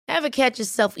Ever catch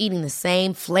yourself eating the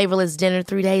same flavorless dinner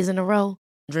 3 days in a row?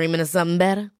 Dreaming of something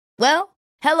better? Well,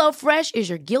 HelloFresh is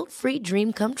your guilt-free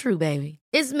dream come true, baby.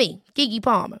 It's me, Keke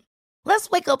Palmer. Let's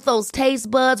wake up those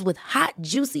taste buds with hot,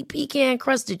 juicy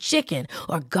pecan-crusted chicken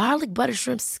or garlic butter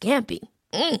shrimp scampi.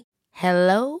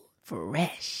 Hello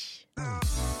Fresh.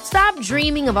 Stop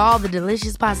dreaming of all the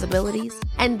delicious possibilities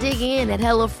and dig in at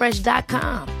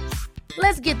HelloFresh.com.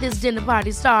 Let's get this dinner party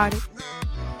started.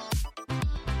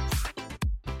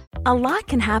 A lot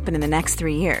can happen in the next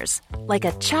 3 years. Like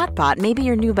a chatbot may be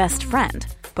your new best friend.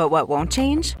 But what won't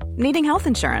change? Needing health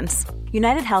insurance.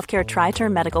 United Healthcare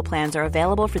Tri-Term Medical Plans are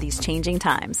available for these changing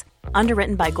times.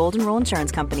 Underwritten by Golden Rule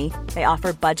Insurance Company, they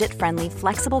offer budget-friendly,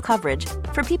 flexible coverage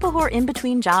for people who are in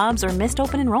between jobs or missed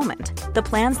open enrollment. The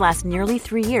plans last nearly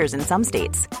 3 years in some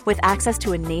states, with access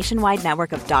to a nationwide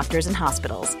network of doctors and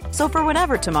hospitals. So for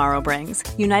whatever tomorrow brings,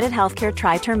 United Healthcare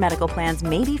Tri-Term Medical Plans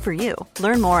may be for you.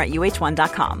 Learn more at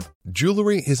uh1.com.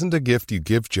 Jewelry isn't a gift you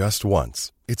give just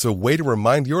once. It's a way to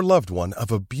remind your loved one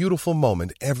of a beautiful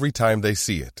moment every time they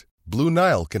see it. Blue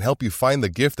Nile can help you find the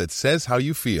gift that says how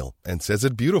you feel and says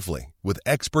it beautifully, with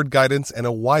expert guidance and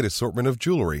a wide assortment of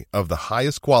jewelry of the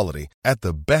highest quality at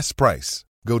the best price.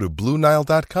 Go to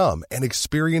BlueNile.com and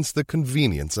experience the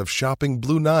convenience of shopping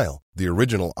Blue Nile, the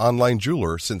original online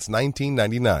jeweler since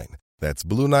 1999. That's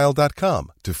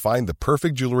BlueNile.com to find the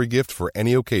perfect jewelry gift for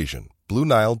any occasion.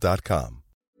 BlueNile.com.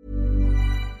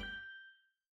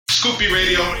 Scoop B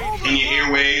Radio in your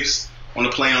airwaves, on the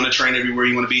plane, on the train, everywhere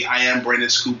you want to be. I am Brandon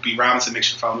Scoop B Robinson. Make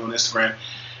sure you follow me on Instagram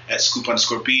at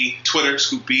Scoop_B, Twitter,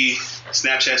 Scoop B,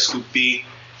 Snapchat, Scoop B.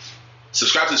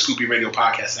 Subscribe to the Scoop B Radio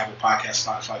podcast, Apple Podcasts,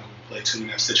 Spotify, Google Play,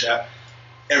 TuneIn, Stitch app,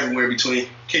 everywhere in between.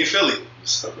 King Philly.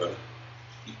 What's up, brother?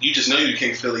 You just know you're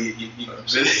King Philly. You know what I'm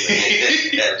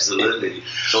saying? Absolutely.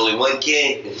 There's only one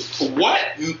king.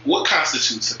 What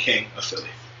constitutes a king of Philly?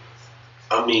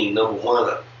 I mean, number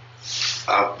one,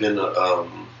 I've been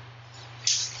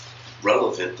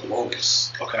relevant the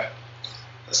longest. Okay.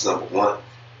 That's number one.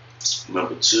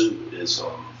 Number two is,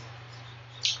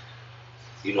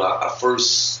 I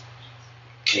first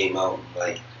came out in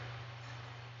like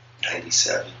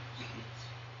 97.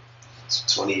 It's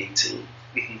 2018.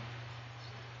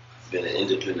 I've been an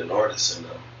independent artist, and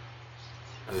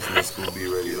Listen to Scoop B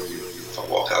Radio. if I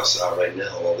walk outside right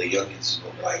now, all the youngins are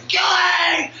gonna be like,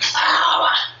 "Yay!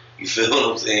 You feel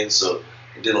what I'm saying? So,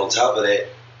 and then on top of that,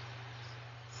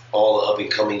 all the up and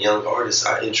coming young artists,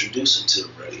 I introduce them to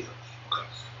the radio. Okay.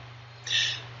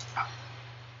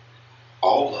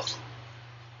 All of them.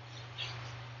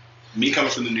 Me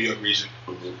coming from the New York region,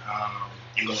 Mm-hmm.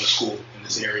 and going to school in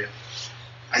this area,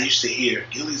 I used to hear,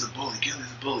 Gilly's a bully,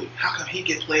 Gilly's a bully. How come he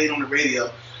get played on the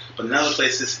radio, but in other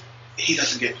places, he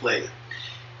doesn't get played?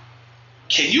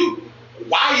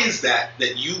 Why is that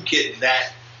you get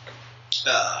that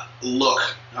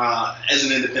look as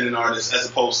an independent artist as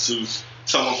opposed to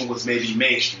someone who was maybe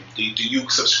mainstream? Do you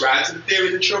subscribe to the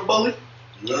theory that you're a bully?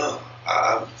 No.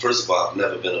 First of all, I've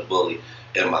never been a bully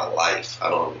in my life.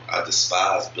 I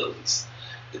despise bullies.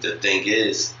 The thing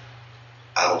is,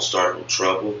 I don't start no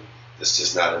trouble. It's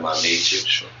just not in my nature.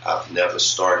 Sure. I've never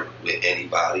started with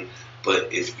anybody. But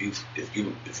if you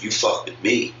fuck with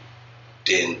me,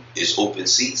 then it's open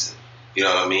season. You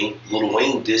know what I mean? Lil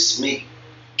Wayne dissed me.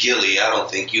 Gilly, I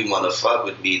don't think you want to fuck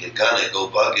with me. The gunna go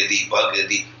buggity,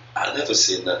 buggity. I never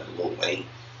said nothing to Lil Wayne.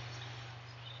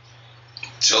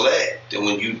 Till that. Then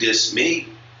when you diss me,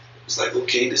 it's like,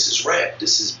 okay, this is rap.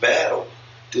 This is battle.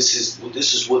 This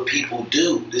is what people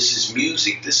do. This is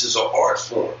music. This is an art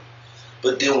form.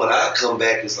 But then when I come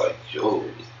back, it's like, yo,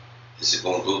 is it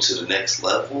going to go to the next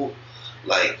level?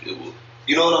 Like,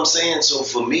 you know what I'm saying? So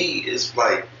for me, it's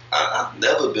like, I've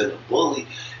never been a bully.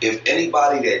 If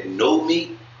anybody that know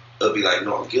me, they'll be like,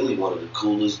 no, Gilly, one of the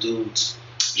coolest dudes.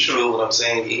 You know what I'm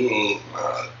saying? He ain't,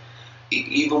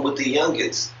 even with the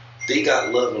youngins, they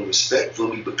got love and respect for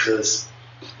me because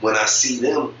when I see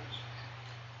them,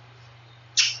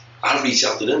 I reach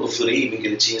out to them before they even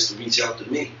get a chance to reach out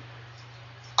to me.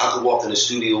 I could walk in the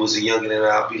studio as a youngin and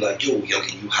I'll be like, yo,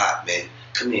 youngin, you hot, man.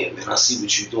 Come here, man. I see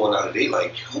what you're doing out of there.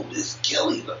 Like, yo, this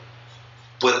Gilly.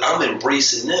 But I'm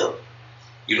embracing them.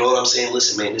 You know what I'm saying?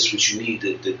 Listen, man, this is what you need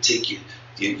to take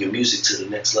your music to the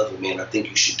next level, man. I think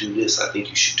you should do this. I think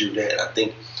you should do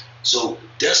that. So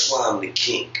that's why I'm the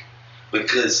king.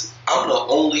 Because I'm the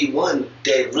only one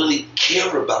that really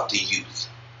care about the youth.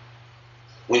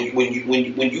 When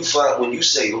you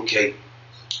say, okay,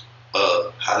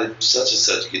 how did such and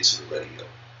such get to the radio?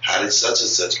 How did such and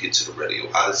such get to the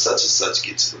radio? How did such and such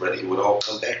get to the radio? It would all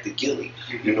come back to Gilly.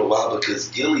 You know why? Because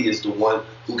Gilly is the one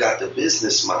who got the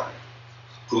business mind,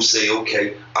 who say,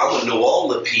 okay, I'm going to know all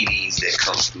the PDs that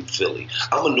come through Philly.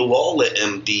 I'm going to know all the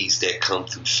MDs that come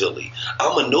through Philly.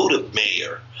 I'm going to know the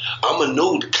mayor. I'm going to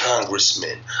know the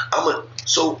congressman.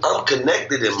 So I'm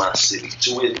connected in my city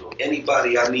to where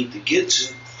anybody I need to get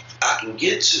to, I can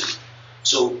get to.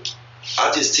 So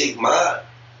I just take my,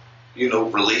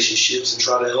 relationships and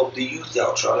try to help the youth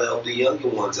out, try to help the younger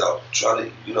ones out, try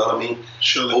to, you know what I mean?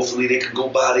 Sure. Hopefully they can go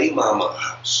buy their mama a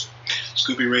house.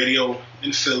 Scoopy Radio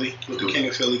in Philly with the King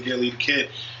of Philly, Gillie the Kid,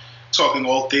 talking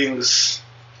all things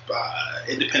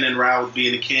independent route,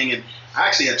 being the king. And I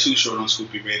actually had 2 shows on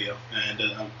Scoopy Radio. And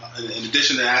in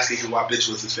addition to asking him why bitch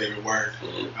was his favorite word,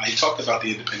 he talked about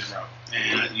the independent route.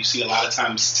 And you see a lot of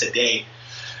times today,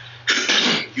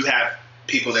 you have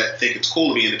people that think it's cool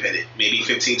to be independent. Maybe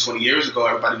 15, 20 years ago,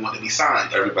 everybody wanted to be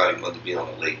signed. Everybody wanted to be on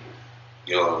a label.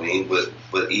 You know what I mean?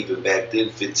 But even back then,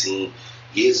 15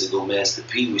 years ago, Master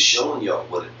P was showing y'all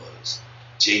what it was.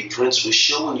 Jay Prince was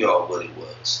showing y'all what it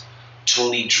was.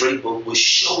 Tony Draper was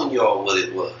showing y'all what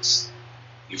it was.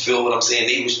 You feel what I'm saying?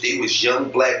 They was young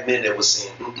black men that was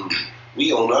saying,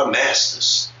 we own our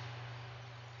masters.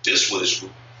 This what it's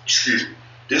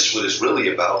really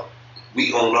about.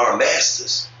 We own our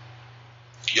masters.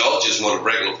 Y'all just want a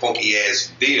regular funky ass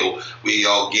deal where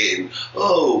y'all getting,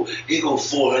 here go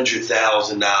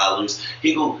 $400,000,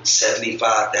 here go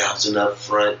 $75,000 up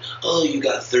front. Oh, you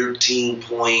got 13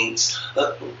 points.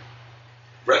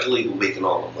 Record label making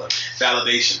all the money.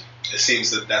 Validation. It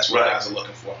seems that that's what guys are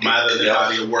looking for. Either the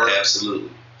body of work.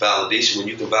 Absolutely. Validation when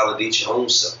you can validate your own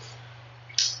self.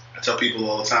 I tell people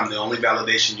all the time, the only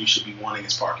validation you should be wanting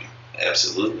is parking.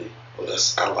 Absolutely. Well,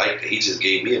 I like that. He just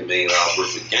gave me $1 million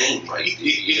worth of game right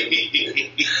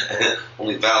there.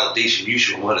 Only validation you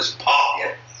should want is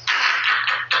parking.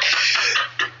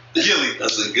 Gillie,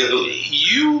 that's a good one.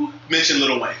 You mentioned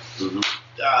Lil Wayne.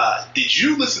 Mm-hmm. Did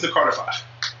you listen to Carter 5?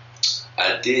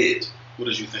 I did. What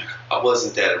did you think? I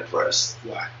wasn't that impressed.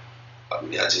 Why? I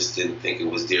mean, I just didn't think it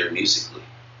was there musically.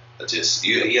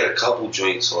 He had a couple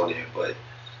joints on there, but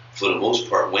for the most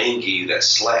part, Wayne gave you that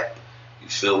slap. You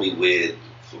feel me? Where,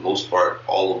 for the most part,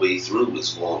 all the way through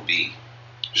it's going to be.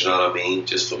 You know what I mean?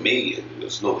 Just for me,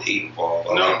 there's no hate involved.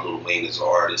 I like Lil Wayne as an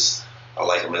artist. I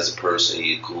like him as a person.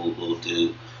 He's a cool little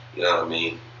dude. You know what I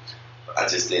mean? I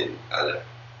just didn't.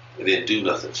 It didn't do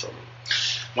nothing for me.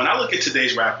 When I look at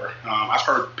today's rapper, I've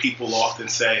heard people often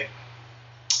say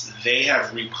they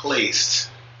have replaced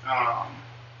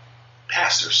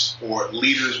pastors or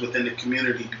leaders within the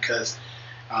community because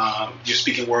you're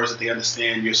speaking words that they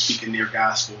understand, you're speaking their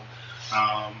gospel.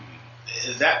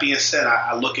 That being said,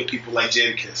 I look at people like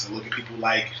Jadakiss, I look at people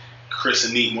like Chris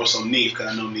and Neef, more so Neef, because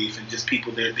I know Neef, and just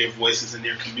people, their voices in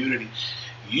their community.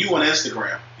 You on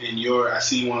Instagram, and I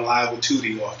see you on Live with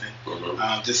Tootie often,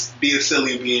 just being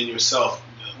silly and being yourself.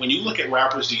 When you look at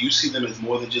rappers, do you see them as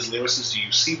more than just lyricists? Do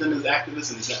you see them as activists?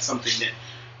 And is that something that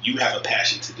you have a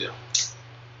passion to do?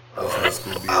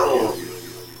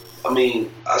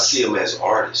 I see them as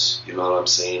artists, you know what I'm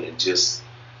saying? And just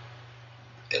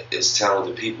as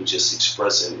talented people just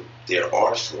expressing their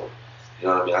art form. You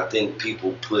know what I mean? I think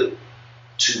people put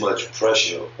too much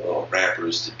pressure on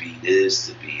rappers to be this,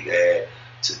 to be that,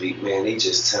 they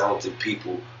just talented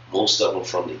people, most of them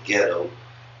from the ghetto,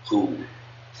 who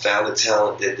found the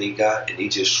talent that they got, and they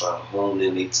just try to hone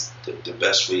in the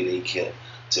best way they can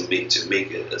to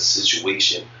make a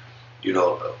situation,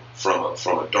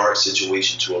 from a dark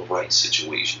situation to a bright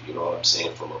situation. You know what I'm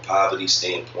saying? From a poverty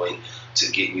standpoint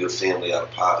to getting your family out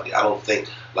of poverty. I don't think,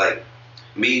 like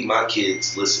me, my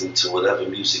kids listen to whatever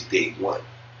music they want.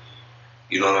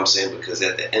 You know what I'm saying? Because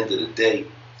at the end of the day,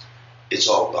 it's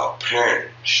all about parenting.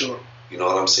 Sure. You know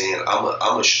what I'm saying?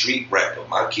 I'm a street rapper.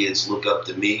 My kids look up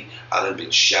to me. I done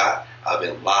been shot. I've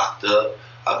been locked up.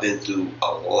 I've been through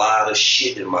a lot of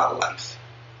shit in my life.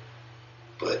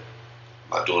 But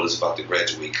my daughter's about to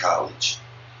graduate college.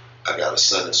 I got a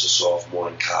son that's a sophomore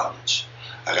in college.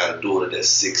 I got a daughter that's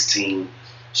 16.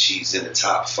 She's in the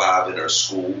top 5 in her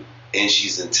school. And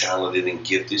she's talented and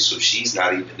gifted. So she's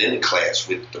not even in a class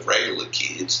with the regular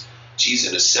kids. She's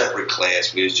in a separate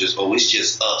class where it's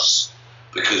just us.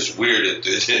 Because we're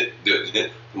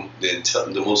the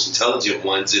most intelligent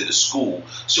ones in the school,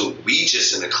 so we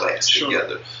just in a class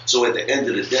together. So at the end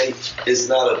of the day, it's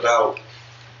about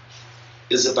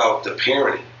the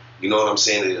parenting. You know what I'm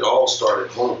saying? It all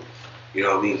started home. You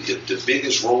know what I mean? The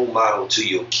biggest role model to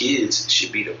your kids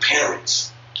should be the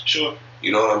parents. Sure.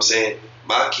 You know what I'm saying?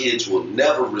 My kids will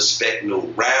never respect no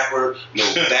rapper,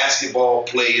 no basketball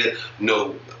player,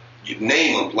 no, you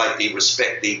name them, like they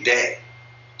respect their dad.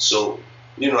 So,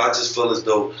 I just feel as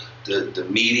though the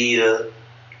media,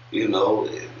 and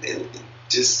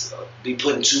just be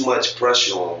putting too much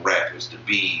pressure on rappers to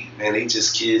be, man, they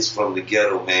just kids from the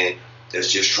ghetto, man,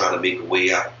 that's just trying to make a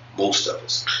way out, most of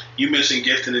us. You mentioned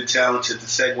gifted and talented to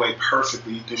segue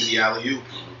perfectly through the alley-oop.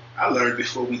 I learned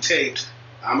before we taped,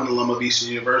 I'm an alum of Eastern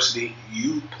University.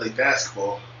 You play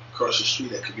basketball across the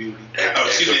street at Community.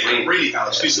 Cabrini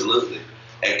College. Absolutely.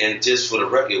 And just for the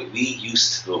record, we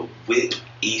used to whip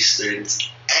Eastern's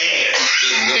ass.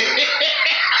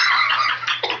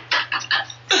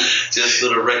 Just for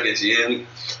the record, you hear me?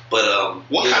 But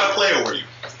what kind of player were you?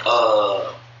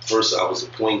 First, I was a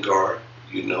point guard.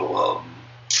 You know,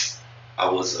 I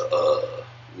was a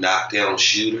knockdown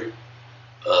shooter.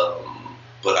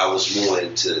 But I was more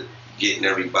into getting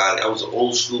everybody. I was an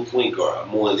old school point guard. I'm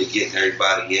more into getting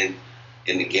everybody in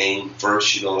the game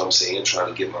first. You know what I'm saying?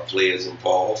 Trying to get my players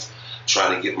involved.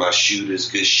 Trying to get my shooters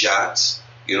good shots.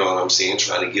 You know what I'm saying?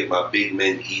 Trying to get my big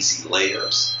men easy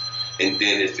layups. And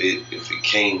then if it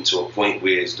came to a point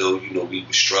where as though, you know, we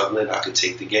were struggling, I could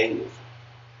take the game over.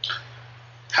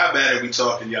 How bad are we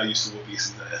talking? Y'all used to whip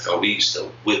Eastern's ass? So we used to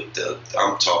whip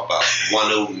I'm talking about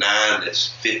 109 that's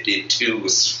 52.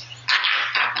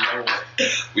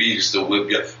 We used to whip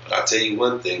y'all. But I'll tell you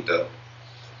one thing, though.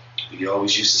 We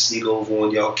always used to sneak over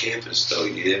on y'all campus, though.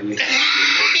 You hear me?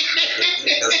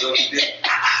 That's what we did.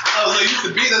 Oh, so you used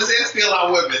to beat us and steal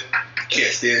our women.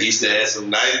 Can't stand it. He used to have some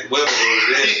nice women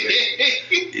over there.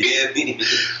 You hear me?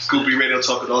 Scoop B Radio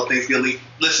talking all things Gilly.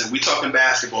 Listen, we talking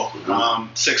basketball.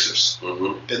 Sixers.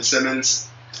 Mm-hmm. Ben Simmons,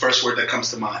 first word that comes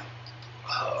to mind.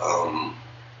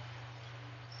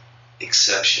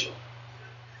 Exceptional.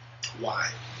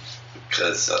 Why?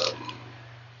 Because,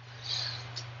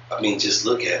 I mean, just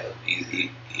look at him.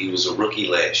 He was a rookie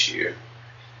last year.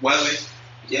 Was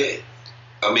he? Yeah.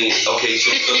 I mean, okay,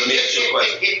 so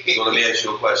let me ask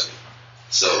you a question.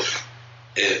 So,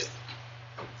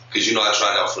 because you know I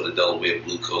tried out for the Delaware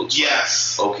Blue Coats. Right?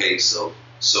 Yes. Okay, so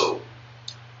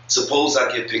suppose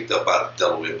I get picked up by the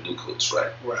Delaware Blue Coats,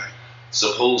 right? Right.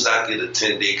 Suppose I get a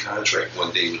 10-day contract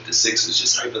one day with the Sixers.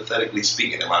 Just hypothetically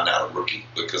speaking, am I not a rookie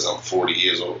because I'm 40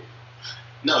 years old?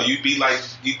 No, you'd be like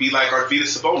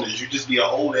Arvydas Sabonis. You'd just be an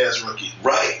old ass rookie.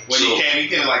 Right. When he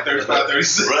came like 35,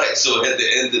 36. Right. So at the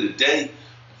end of the day,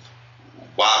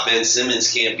 why Ben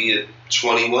Simmons can't be a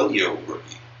 21-year-old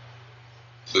rookie?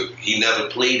 But he never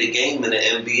played a game in the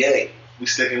NBA. We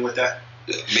sticking with that?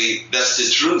 I mean, that's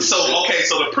the truth. So okay,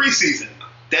 so the preseason.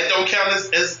 That don't count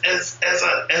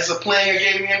as a playing a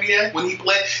game in the NBA when he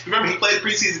played. Remember, he played the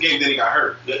preseason game, then he got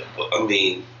hurt. I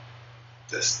mean,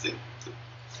 that's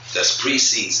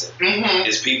preseason. Mm-hmm.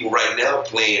 There's people right now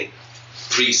playing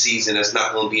preseason that's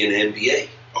not going to be in the NBA.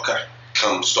 Okay.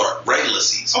 Come start regular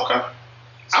season. Okay.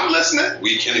 I'm listening.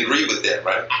 We can agree with that,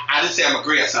 right? I didn't say I'm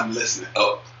agreeing. I said I'm listening.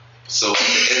 Oh, so at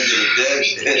the end of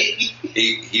the day,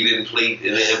 he didn't play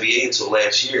in the NBA until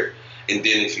last year. And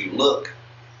then if you look.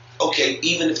 Okay,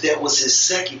 even if that was his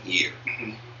second year,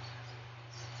 mm-hmm.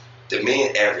 The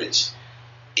man averaged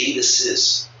 8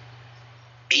 assists,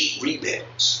 8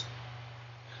 rebounds,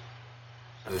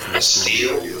 a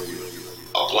steal,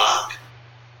 a block,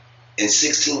 and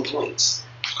 16 points.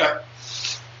 Okay.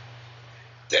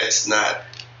 That's not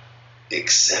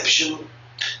exceptional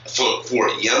for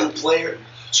a young player.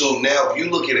 So now if you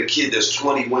look at a kid that's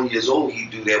 21 years old, he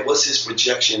do that. What's his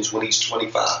projections when he's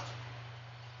 25?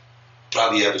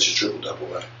 Probably average a triple-double,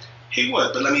 right? He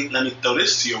would, but let me throw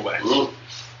this to your way. Mm-hmm.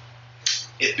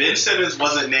 If Ben Simmons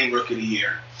wasn't named Rookie of the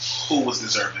Year, who was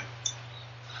deserving?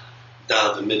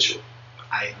 Donovan Mitchell.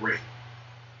 I agree.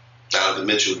 Donovan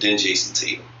Mitchell, then Jason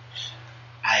Tatum.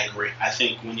 I agree. I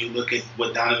think when you look at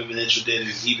what Donovan Mitchell did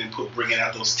and even bringing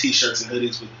out those T-shirts and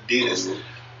hoodies with Adidas, mm-hmm.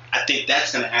 I think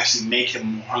that's going to actually make him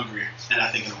more hungry. And I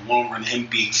think in the long run, him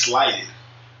being slighted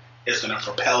is going to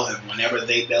propel him whenever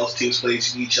those teams play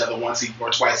each other once or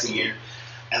twice a year.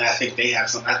 And I think they have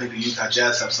some. I think the Utah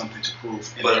Jazz have something to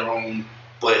prove in their own.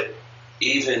 But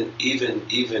even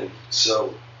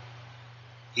so,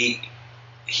 he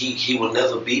will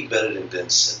never be better than Ben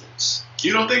Simmons.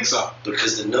 You don't think so?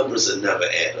 Because the numbers will never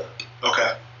add up.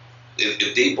 Okay.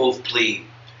 If they both played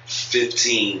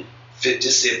 15,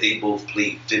 just say if they both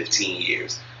played 15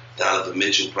 years, Donovan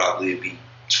Mitchell probably would be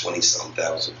 20-something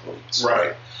thousand points.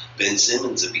 Right. Ben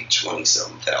Simmons would be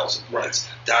 20-something thousand points.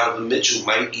 Right. Donovan Mitchell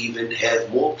might even have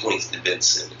more points than Ben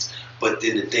Simmons. But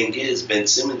then the thing is, Ben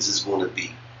Simmons is going to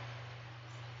be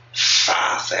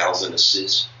 5,000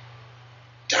 assists.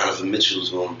 Donovan Mitchell is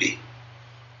going to be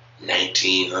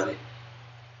 1,900.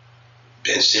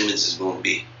 Ben Simmons is going to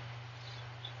be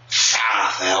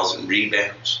 5,000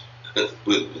 rebounds.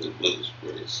 What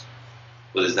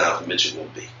is Donovan Mitchell going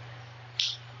to be?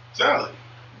 Solid.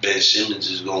 Ben Simmons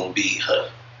is going to be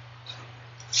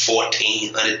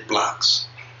 1,400 blocks.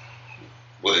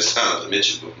 Well, it's Donovan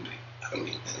Mitchell going to be.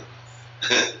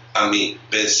 I mean,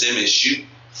 Ben Simmons shoot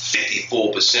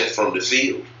 54% from the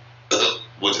field.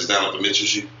 What does Donovan Mitchell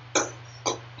shoot?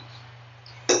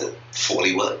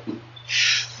 41.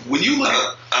 When you look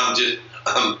at,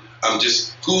 I'm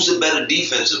just. Who's a better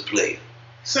defensive player?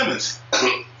 Simmons.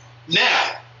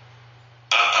 Now,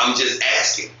 I'm just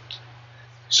asking.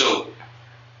 So,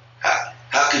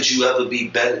 how could you ever be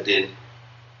better than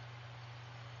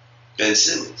Ben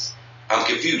Simmons? I'm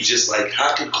confused. Just like,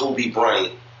 how could Kobe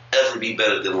Bryant ever be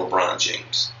better than LeBron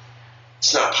James?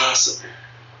 It's not possible.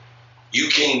 You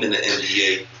came in the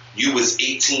NBA. You was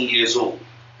 18 years old.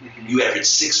 You averaged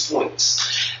 6 points.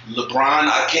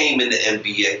 I came in the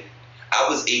NBA. I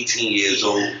was 18 years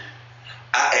old.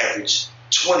 I averaged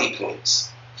 20 points,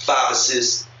 5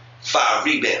 assists, 5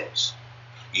 rebounds.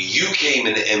 You came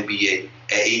in the NBA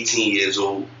at 18 years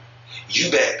old.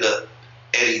 You backed up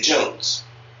Eddie Jones.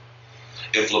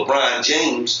 If LeBron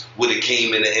James would have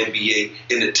came in the NBA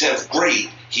in the 10th grade,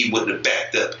 he wouldn't have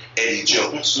backed up Eddie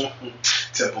Jones.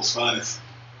 Temple's finest.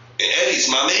 And Eddie's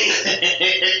my man.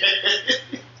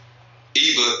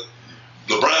 Either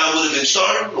LeBron would have been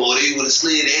starting, or they would have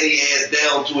slid Eddie ass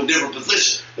down to a different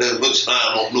position. Which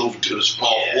time on over to the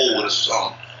small forward or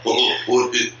something.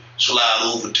 Or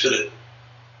slide over to the.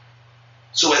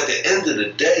 So at the end of the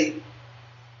day,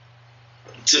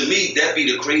 to me, that'd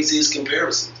be the craziest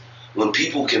comparison. When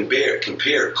people compare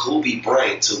Kobe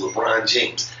Bryant to LeBron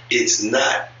James, it's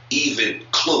not even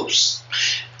close.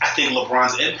 I think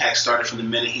LeBron's impact started from the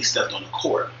minute he stepped on the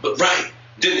court. But right.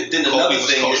 Then Kobe another was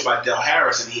thing coached by Del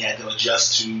Harris, and he had to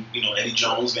adjust to Eddie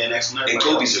Jones, Van Exel, and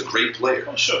Kobe's a great player.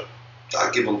 Oh, sure. I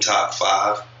give him top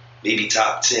 5, maybe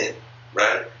top 10,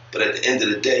 right? But at the end of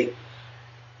the day,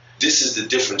 this is the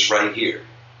difference right here.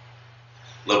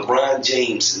 LeBron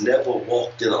James never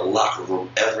walked in a locker room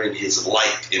ever in his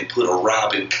life and put a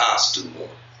Robin costume on.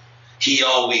 He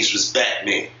always was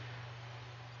Batman.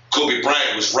 Kobe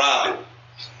Bryant was Robin.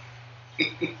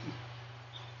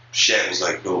 Shaq was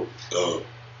like, no,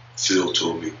 Phil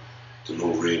told me the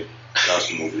little red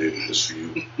costume over there is for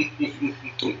you.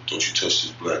 Don't you touch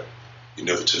this black. You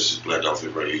never touch this black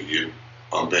outfit right here.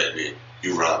 I'm Batman.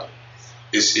 You Robin.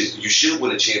 You should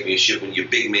win a championship when your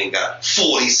big man got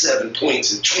 47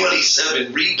 points and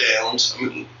 27 rebounds. I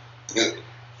mean,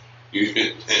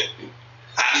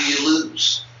 how do you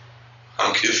lose?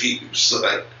 I'm confused.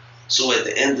 So at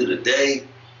the end of the day,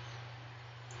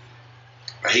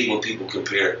 I hate when people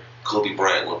compare Kobe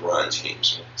Bryant and LeBron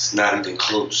James. It's not even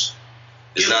close.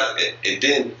 It's not. And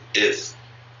then if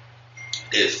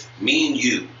me and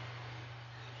you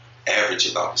average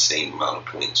about the same amount of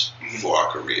points for our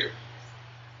career,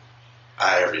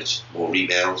 I average more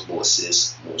rebounds, more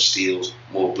assists, more steals,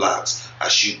 more blocks. I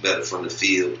shoot better from the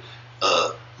field.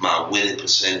 My winning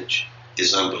percentage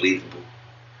is unbelievable.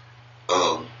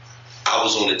 I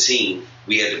was on a team.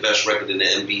 We had the best record in the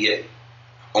NBA.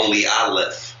 Only I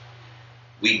left.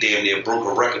 We damn near broke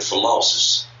a record for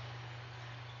losses.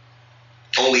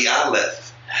 Only I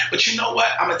left. But you know what?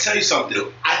 I'm going to tell you something.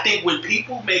 I think when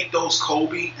people make those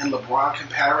Kobe and LeBron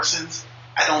comparisons,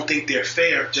 I don't think they're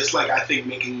fair, just like I think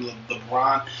making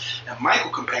LeBron and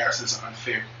Michael comparisons are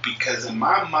unfair. Because in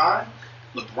my mind,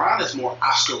 LeBron is more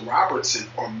Oscar Robertson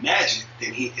or Magic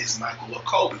than he is Michael or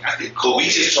Kobe. I think Kobe. But we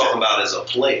just talking about as a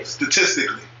player.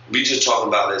 Statistically. We just talking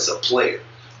about as a player.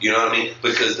 You know what I mean?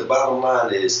 Because the bottom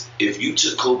line is, if you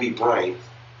took Kobe Bryant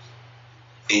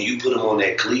and you put him on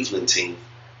that Cleveland team,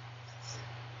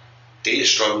 they'd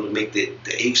struggle to make the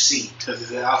 8th seed. Because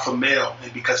he's an alpha male,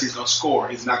 and because he's going to score,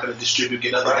 he's not going to distribute,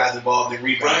 get other guys involved in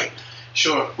rebounding. Right.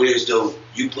 Sure. Whereas though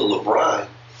you put LeBron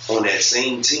on that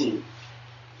same team,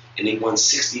 and they won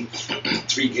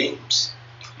 63 games.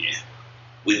 Yeah.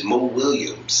 With Mo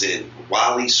Williams and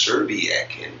Wally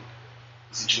Szczerbiak and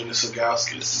Jonas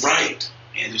Sagauskas. Right.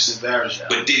 Anderson Varejao.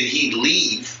 But did he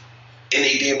leave and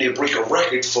they damn near break a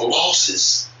record for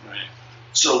losses? Right.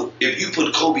 So if you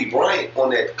put Kobe Bryant on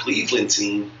that Cleveland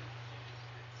team,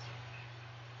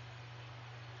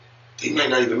 they might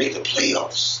not even make the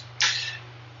playoffs.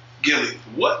 Gilly,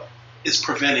 what is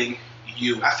preventing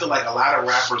you? I feel like a lot of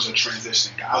rappers are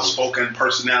transitioning. Outspoken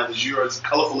personalities. You're as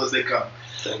colorful as they come.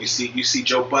 You see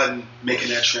Joe Budden making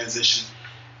that transition.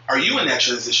 Are you in that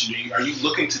transition? Are you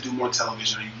looking to do more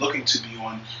television? Are you looking to be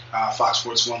on Fox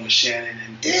Sports 1 with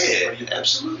Shannon? Yeah,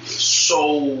 absolutely.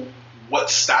 So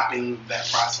what's stopping that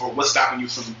process, or what's stopping you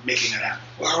from making that happen?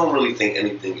 Well, I don't really think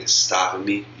anything is stopping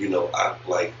me.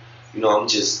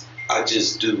 I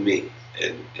just do me,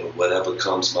 and whatever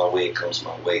comes my way, it comes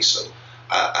my way. So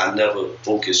I never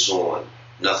focus on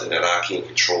nothing that I can't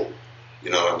control. You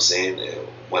know what I'm saying? And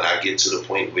when I get to the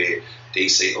point where they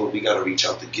say, oh, we got to reach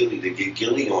out to Gillie to get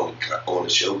Gillie on the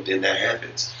show, then that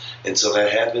happens. Until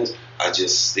that happens, I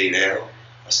just stay down.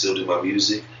 I still do my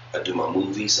music. I do my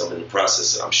movies. I'm in the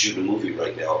process. I'm shooting a movie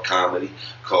right now, a comedy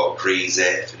called Grey's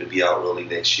Af. It'll be out early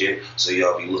next year, so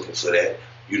y'all be looking for that.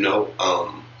 You know,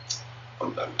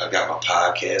 I got my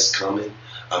podcast coming.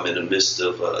 I'm in the midst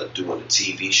of doing a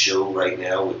TV show right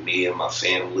now with me and my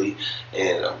family,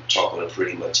 and I'm talking to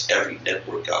pretty much every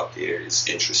network out there that's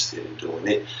interested in doing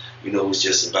it. You know, it's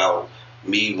just about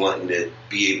me wanting to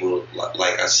be able,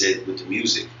 like I said with the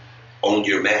music, own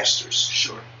your masters.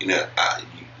 Sure. You know,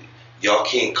 y'all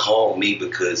can't call me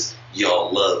because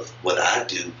y'all love what I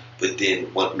do, but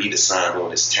then want me to sign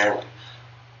on as talent.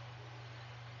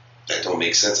 That don't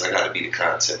make sense. I got to be the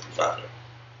content provider.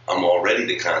 I'm already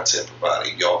the content provider.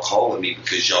 Y'all calling me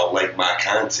because y'all like my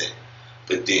content.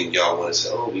 But then y'all want to say,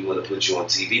 oh, we want to put you on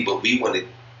TV, but we want to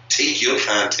take your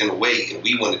content away and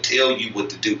we want to tell you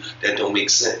what to do. That don't make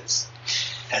sense.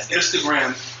 Has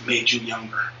Instagram made you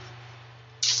younger?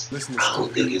 I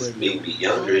don't think it's made me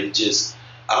younger. It just,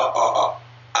 I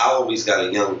always got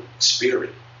a young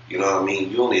spirit. You know what I mean?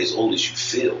 You're only as old as you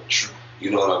feel. True.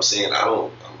 You know what I'm saying? I'm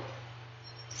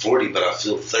 40, but I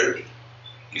feel 30.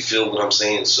 You feel what I'm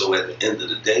saying? So at the end of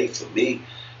the day, for me,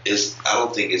 I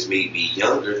don't think it's made me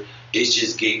younger. It's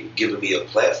just giving me a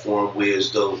platform where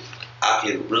as though I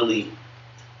can really,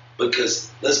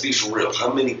 because let's be for real,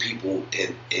 how many people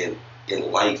in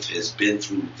life has been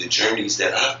through the journeys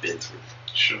that I've been through?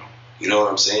 Sure. You know what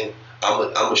I'm saying?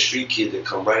 I'm a street kid that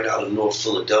come right out of North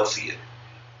Philadelphia.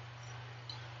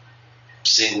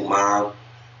 Single mom,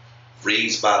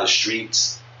 raised by the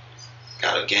streets,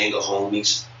 got a gang of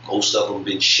homies. Most of them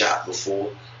been shot before.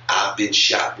 I've been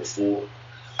shot before.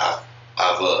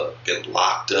 I've been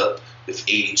locked up with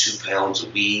 82 pounds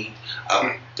of weed.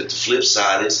 But the flip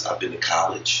side is I've been to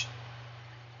college.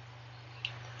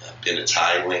 I've been to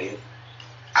Thailand.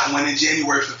 I went in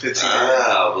January for 15 years.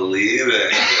 I believe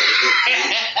it.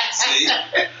 See?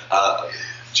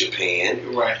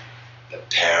 Japan. Right.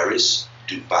 Paris,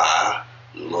 Dubai,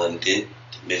 London,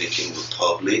 Dominican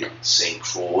Republic, St.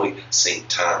 Croix, St.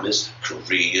 Thomas,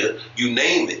 Korea, you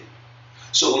name it.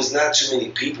 So it's not too many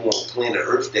people on planet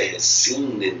Earth that has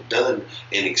seen and done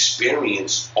and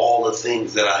experienced all the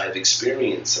things that I have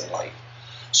experienced in life.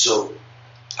 So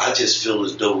I just feel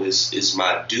as though it's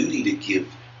my duty to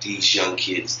give these young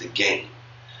kids the game.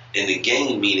 And the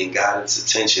game meaning guidance,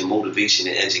 attention, motivation,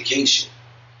 and education.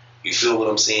 You feel what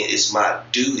I'm saying? It's my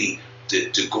duty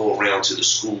to go around to the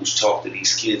schools, talk to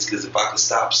these kids, because if I could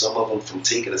stop some of them from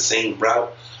taking the same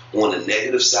route on the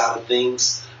negative side of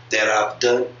things that I've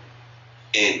done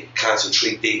and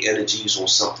concentrate their energies on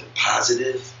something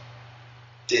positive,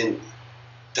 then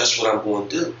that's what I'm going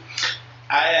to do.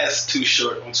 I asked Too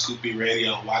Short on Scoop B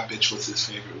Radio why bitch was his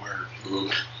favorite word. Mm-hmm.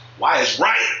 Why is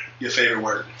right your favorite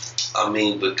word? I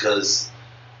mean, because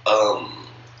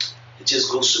it just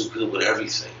goes so good with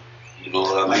everything. You know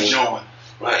what I mean? Like John.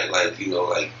 Right, like, you know,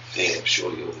 like, damn,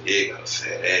 shorty over there got a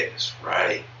fat ass,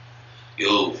 right?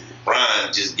 Yo,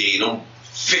 Brian just gave them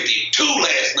 52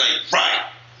 last night, right?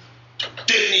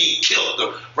 Didn't he kill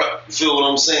them? Right, you feel what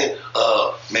I'm saying?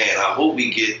 Man, I hope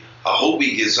he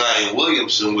get Zion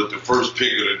Williamson with the first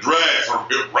pick of the draft for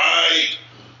it, right?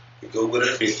 You go with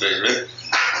everything, right?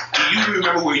 Do you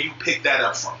remember where you picked that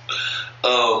up from?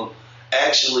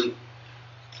 Actually,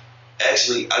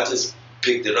 I just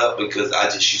picked it up because I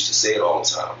just used to say it all the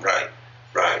time. Right.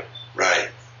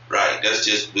 That's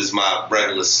just was my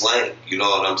regular slang. You know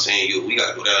what I'm saying? Yo, we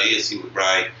gotta go down here and see what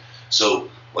right. So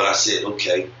when I said,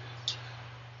 okay,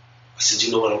 I said,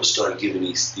 you know what, I'm gonna start giving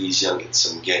these youngins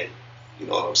some game. You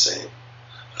know what I'm saying?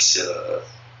 I said,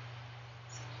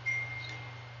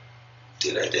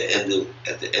 then at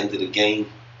the end of the game,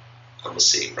 I'm gonna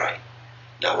say it right.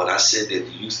 Now when I said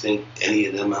that, do you think any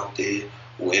of them out there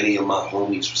or any of my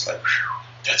homies was like,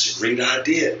 that's a great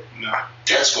idea. Nah.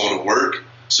 That's going to work.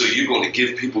 So you're going to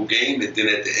give people game, and then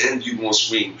at the end you're going to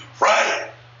scream, right?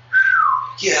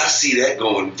 Yeah, I see that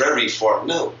going very far.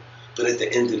 No. But at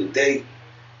the end of the day,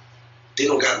 they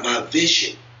don't got my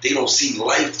vision. They don't see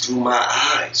life through my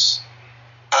eyes.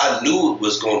 I knew it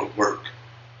was going to work.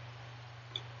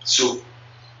 So a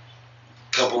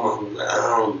couple months,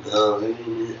 I don't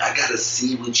know. I got to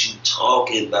see what you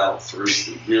talking about first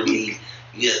to really,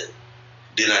 yeah.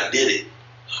 Then I did it.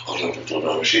 Oh,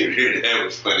 no, shit, that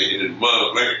was funny in the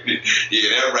mug. Yeah,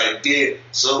 that right there.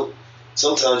 So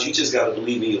sometimes you just got to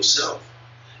believe in yourself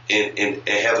and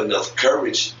have enough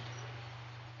courage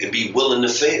and be willing to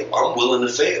fail. I'm willing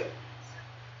to fail.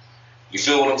 You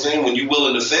feel what I'm saying? When you're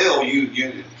willing to fail,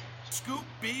 you Scoop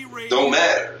B Radio. Don't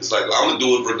matter. It's like, I'm going to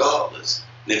do it regardless.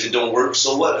 And if it don't work,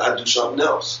 so what? I do something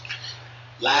else.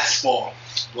 Last fall,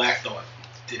 Black Thought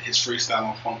did his freestyle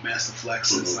on Funk Master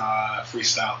Flex's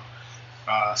freestyle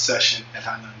session at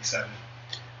Hot 97.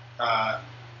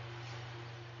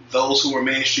 Those who are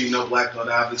mainstream know Black Thought,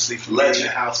 obviously, from Legend.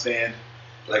 the house band.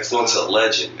 Black Thought's a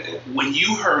legend, man. When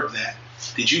you heard that,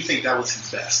 did you think that was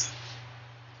his best?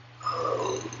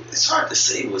 It's hard to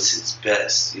say what's his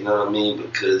best, you know what I mean?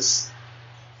 Because,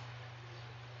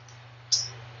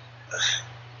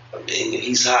 I mean,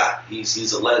 he's hot.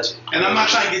 He's a legend. And I'm not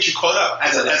trying to get you caught up.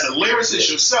 As a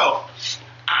lyricist yourself,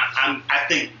 I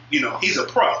think, he's a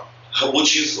pro.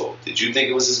 What you thought? Did you think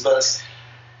it was his best?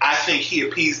 I think he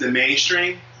appeased the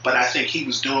mainstream, but I think he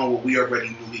was doing what we already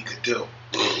knew he could do.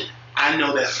 Mm-hmm. I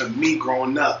know that for me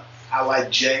growing up, I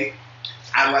like Jay.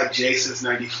 I like Jay since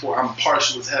 94. I'm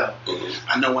partial as hell. Mm-hmm.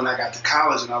 I know when I got to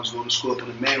college and I was going to school up on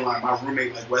the main line, my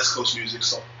roommate liked West Coast music,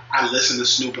 so I listened to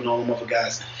Snoop and all them other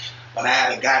guys. But I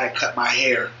had a guy that cut my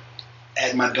hair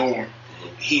at my dorm.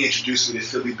 He introduced me to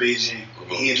Philly Beijing.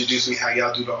 He introduced me how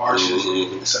y'all do the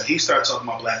arches. So he started talking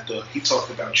about Black Thought. He talked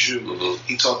about you.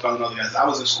 He talked about other guys. I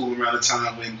was in school around the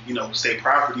time when, State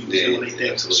Property was doing their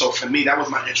thing. So for me, that was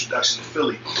my introduction to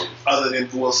Philly, other than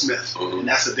Will Smith. And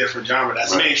that's a different genre.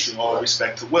 That's mainstream, all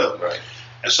respect to Will. Right.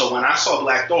 And so when I saw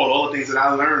Black Thought, all the things that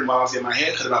I learned while I was getting my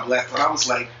hair cut about Black Thought, I was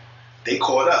like, they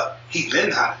caught up. He been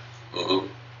hot.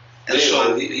 And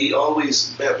so he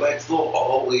always, Black Thought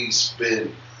always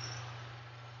been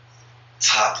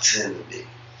top 10 to me.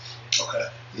 Okay.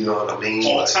 You know what I mean?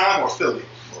 All time or Philly?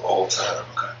 All time.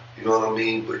 Okay. You know what I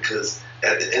mean? Because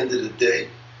at the end of the day,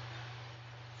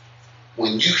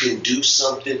 when you can do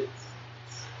something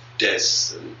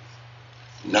that's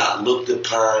not looked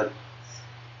upon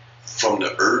from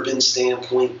the urban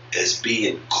standpoint as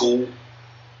being cool,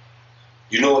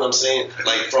 you know what I'm saying?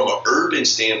 Like from an urban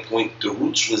standpoint, the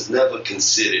Roots was never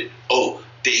considered, oh,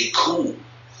 they cool.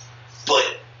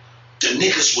 But the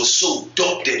niggas was so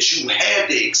dope that you had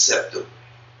to accept them.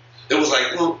 It was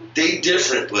like, they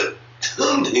different, but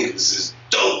them niggas is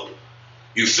dope.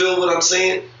 You feel what I'm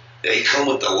saying? They come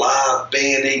with the live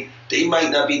band. They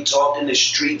might not be talking the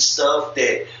street stuff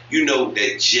that,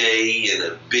 that Jay and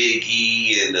a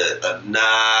Biggie and a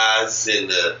Nas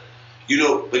and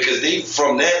because they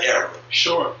from that era.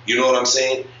 Sure. You know what I'm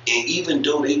saying? And even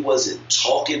though they wasn't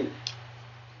talking,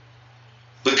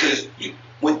 because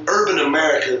when urban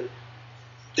America,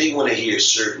 they want to hear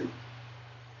certain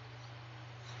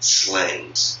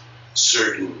slangs,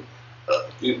 certain,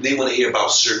 they want to hear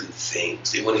about certain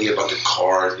things. They want to hear about the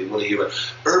cars. They want to hear about,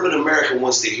 urban America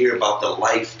wants to hear about the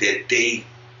life that they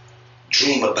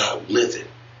dream about living.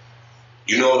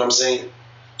 You know what I'm saying?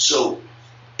 So,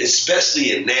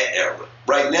 especially in that era,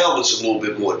 right now it's a little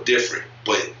bit more different,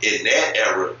 but in that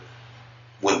era,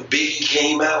 when Biggie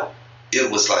came out, it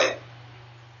was like,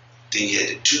 then you had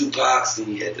the Tupacs,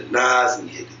 then you had the Nas, and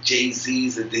you had the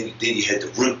Jay-Z's, and then you had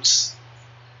the Roots.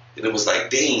 And it was like,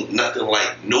 they ain't nothing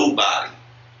like nobody.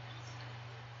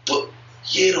 But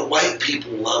yeah, the white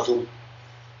people love them,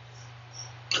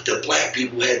 but the black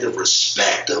people had to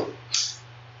respect them.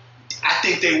 I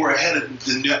think they were ahead of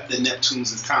the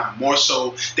Neptunes' time. More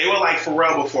so, they were like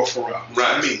Pharrell before Pharrell.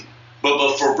 Right. I mean, but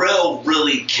Pharrell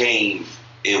really came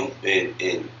in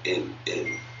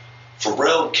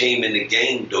Pharrell came in the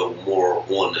game though more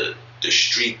on the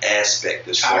street aspect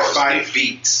as far as the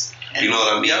beats. You know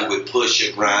what I mean? Yeah. With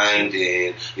Pusha, Grind,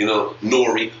 and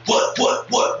Nori.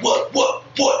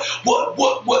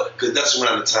 What? Because that's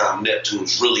around the time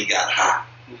Neptunes really got hot.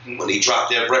 Mm-hmm. When he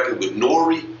dropped that record with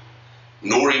Nori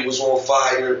was on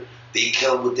fire. They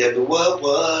come with that,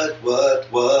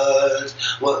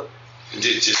 what? It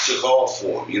just took off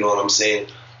for him. You know what I'm saying?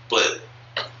 But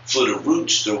for the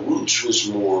Roots was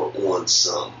more on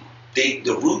some.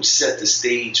 The Roots set the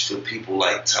stage for people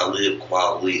like Talib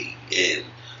Kweli and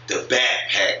the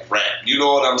backpack rap. You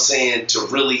know what I'm saying? To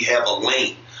really have a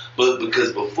lane. But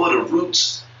because before the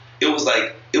Roots, it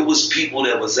was people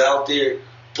that was out there,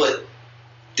 but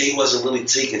they wasn't really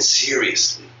taken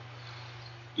seriously.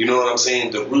 You know what I'm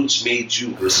saying? The Roots made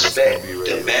you respect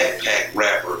the backpack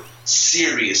rapper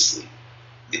seriously.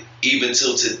 Even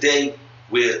till today,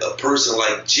 where a person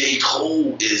like J.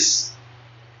 Cole is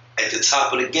at the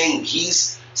top of the game,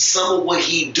 some of what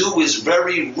he do is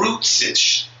very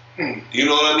roots-ish. You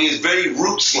know what I mean? It's very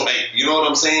roots-like. You know what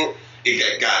I'm saying?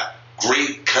 It got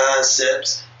great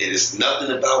concepts. It is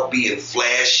nothing about being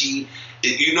flashy.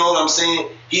 You know what I'm saying?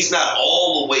 He's not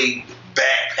all the way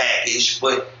backpack-ish,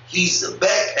 but he's the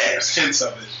backpack. There's hints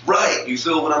of it. Right. You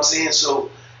feel what I'm saying? So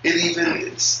it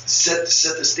even set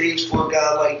the stage for a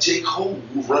guy like J. Cole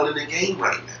who's running the game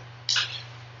right now.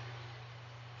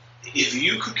 If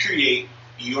you could create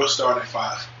your starting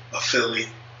five of Philly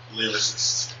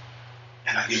lyricists,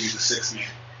 and I give you the sixth man,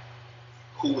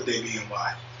 who would they be and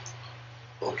why?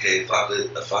 Okay, if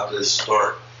I could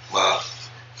start my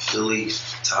Philly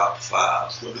top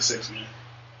five With the sixth man.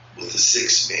 With the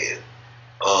sixth man,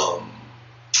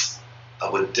 I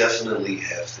would definitely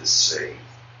have to say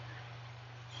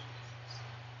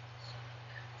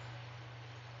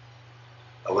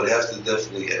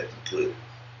definitely have to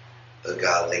put a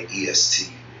guy like EST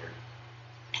in there,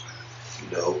 you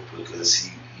know, because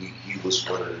he was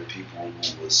one of the people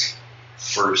who was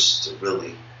first to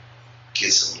really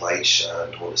get some light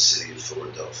shined on the city of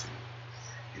Philadelphia.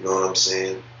 You know what I'm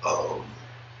saying? I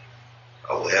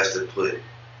would have to put.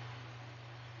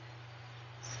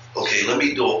 Okay, let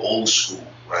me do an old school,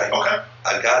 right? Okay.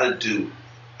 I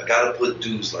gotta put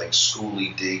dudes like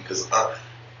Schoolie D, because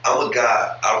I'm a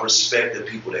guy, I respect the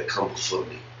people that come before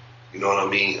me. You know what I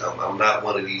mean? I'm not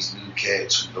one of these new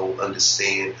cats who don't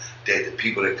understand that the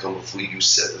people that come before you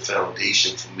set the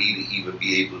foundation for me to even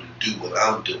be able to do what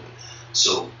I'm doing.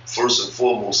 So first and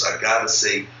foremost, I gotta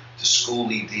say the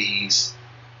Schoolie D's,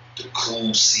 the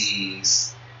Cool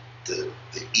C's, the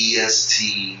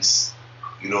ESTs,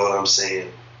 you know what I'm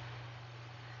saying?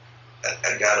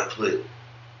 I gotta put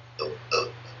a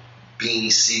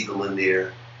Beanie Siegel in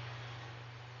there.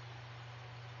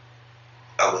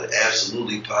 I would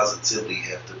absolutely positively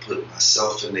have to put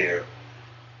myself in there,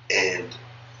 and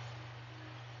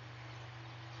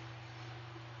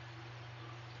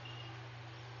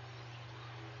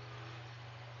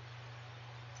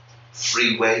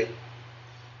Freeway,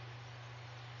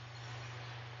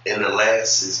 and the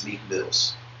last is Meek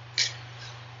Mills.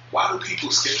 Why do people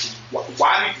skip? Well,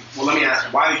 let me ask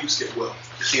you, why do you skip Will?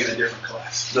 Is he in a different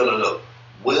class? No.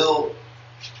 Will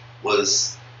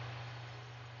was.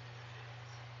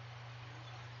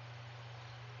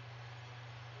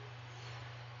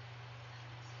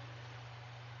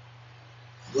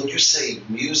 When you say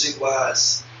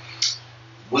music-wise,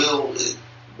 Will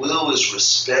is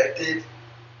respected,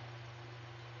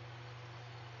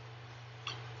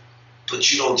 but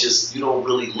you don't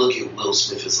really look at Will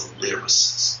Smith as a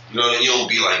lyricist. You know what I mean? You don't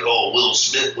be like, oh, Will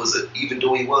Smith even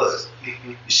though he was. Mm-hmm.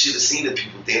 You should have seen the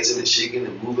people dancing and shaking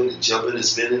and moving and jumping and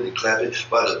spinning and clapping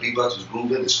while the beatbox was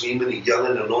grooving and screaming and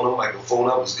yelling, and on the microphone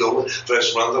I was going,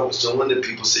 fresh rounds I was doing, and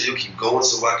people said, you keep going,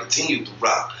 so I continued to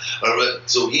rock. All right,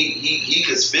 so he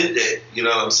could spit that, you know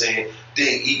what I'm saying?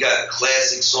 Then he got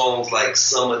classic songs like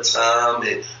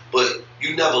Summertime, but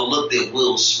you never looked at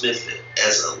Will Smith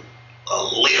as a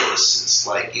lyricist,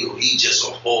 like, you know, he just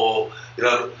a whole, you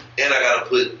know. And I gotta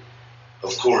put,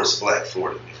 of course, Black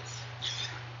Thought in there.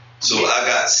 So I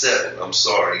got 7. I'm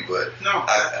sorry, but no.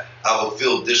 I would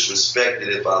feel disrespected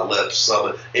if I left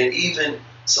some, and even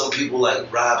some people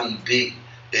like Robbie B,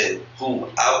 and who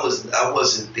I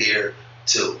wasn't there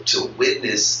to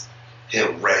witness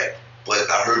him rap, but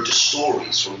I heard the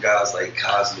stories from guys like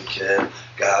Cosmic Ken,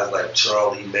 guys like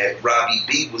Charlie Mack. Robbie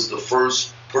B was the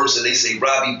first person. They say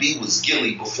Robbie B was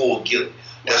Gilly before Gilly.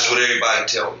 That's what everybody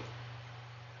tell me.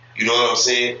 You know what I'm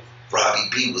saying? Robbie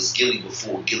B was Gilly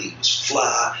before Gilly was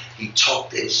fly. He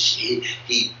talked that shit.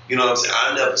 You know what I'm saying?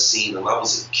 I never seen him. I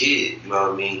was a kid, you know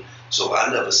what I mean? So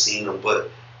I never seen him, but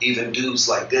even dudes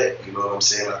like that, you know what I'm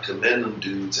saying? I commend them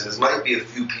dudes. And there might be a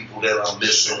few people that I'm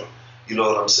missing, you know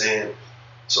what I'm saying?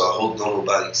 So I hope don't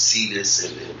nobody see this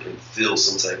and feel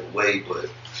some type of way, but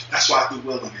that's why I threw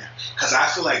Will in there. Because I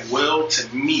feel like Will,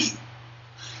 to me,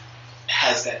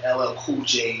 has that LL Cool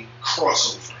J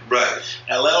crossover. Right.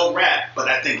 LL rap, but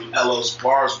I think LL's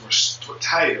bars were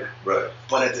tighter. Right.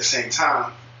 But at the same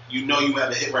time, you know you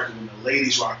have a hit record when the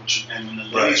ladies rock with you. And when the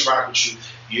ladies rock with you,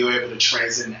 you're able to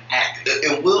transcend the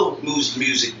acting. And Will's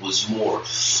music was more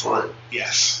fun.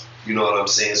 Yes. You know what I'm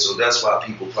saying? So that's why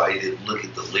people probably didn't look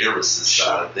at the lyricist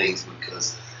side of things,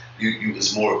 because you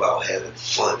it's more about having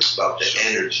fun. It's about the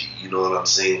energy. You know what I'm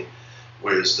saying?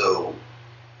 Whereas though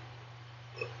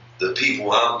the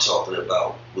people I'm talking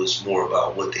about was more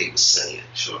about what they were saying.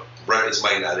 Sure. Records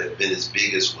might not have been as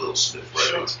big as Will Smith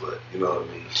records, but you know what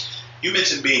I mean? You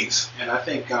mentioned Beans, and I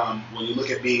think when you look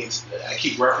at Beans, I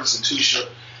keep referencing Too Short.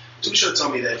 Too Short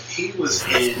told me that he was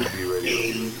in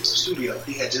a studio.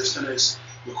 He had just finished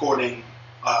recording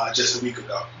just a week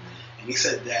ago. And he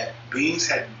said that Beans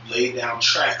had laid down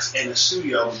tracks in the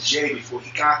studio with Jay before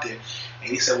he got there. And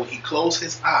he said when he closed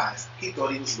his eyes, he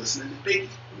thought he was listening to Biggie.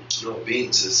 You know,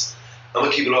 Beans is, I'm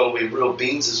going to keep it all the way real.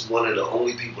 Beans is one of the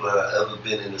only people that I've ever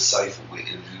been in a cypher with,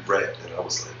 and he rapped. And I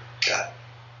was like, God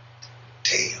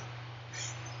damn.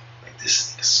 Like,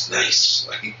 this nigga's nice.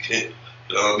 Like, you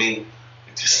know what I mean?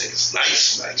 Like, this nigga's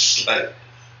nice. Like,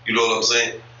 you know what I'm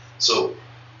saying? So,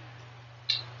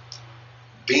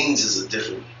 Beans is a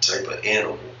different type of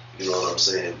animal. You know what I'm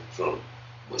saying? From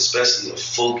especially a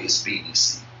Focus Beanie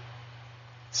Seal.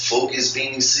 Focus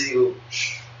Beanie Seal.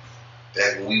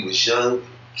 Back when we was young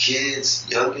kids,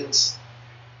 youngins.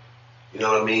 You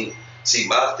know what I mean? See,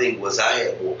 my thing was I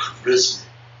had more charisma.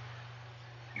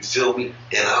 You feel me?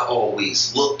 And I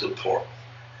always looked the part.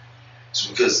 It's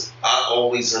because I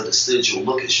always understood your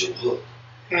look as your hook.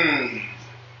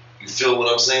 You feel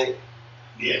what I'm saying?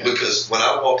 Yeah. Because when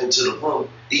I walk into the room,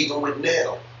 even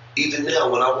now,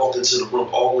 when I walk into the room,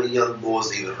 all the young boys,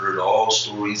 they done heard all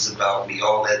stories about me,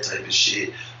 all that type of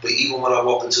shit. But even when I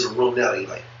walk into the room now, they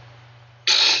like,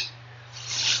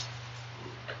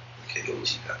 okay, OG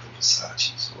got the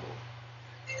Versace's on.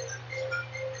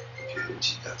 Okay, OG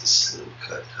got the slim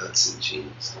cut Hudson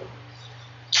jeans on.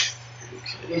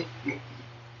 Okay. We got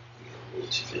a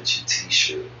Givenchy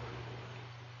t-shirt.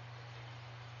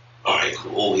 All right,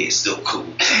 cool. Oh, he's still cool.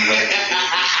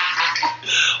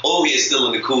 Oh, he's still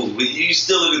in the cool. But you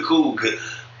still in the cool.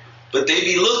 But they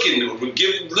be looking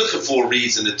for a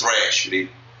reason to thrash you.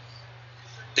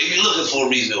 They be looking for a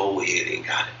reason. Oh, yeah, they ain't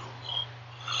got it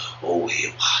no more. Oh,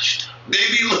 yeah, washed up. They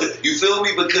be looking. You feel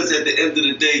me? Because at the end of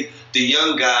the day, the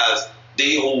young guys,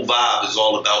 their whole vibe is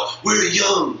all about, we're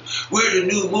young. We're the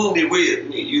new movie.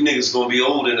 You niggas gonna be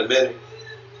old in a minute.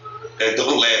 That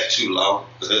don't last too long.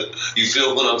 You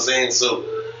feel what I'm saying? So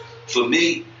for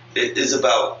me, it's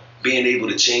about being able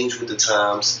to change with the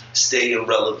times, staying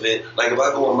relevant. Like if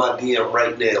I go on my DM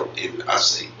right now and I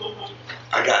say,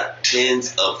 I got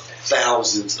tens of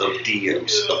thousands of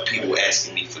DMs of people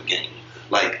asking me for game.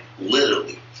 Like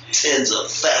literally tens of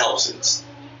thousands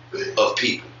of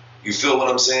people. You feel what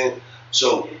I'm saying?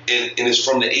 So, and it's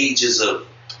from the ages of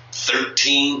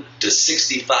 13 to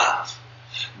 65.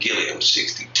 Gilly, I'm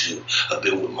 62. I've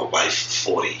been with my wife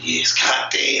for 40 years.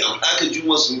 God damn, how could you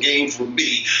want some game from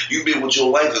me? You've been with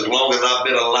your wife as long as I've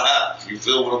been alive. You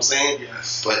feel what I'm saying?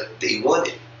 Yes. But they want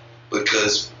it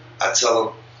because I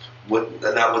tell them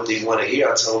not what they want to hear.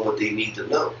 I tell them what they need to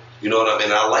know. You know what I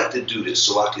mean? I like to do this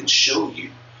so I can show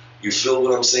you. You feel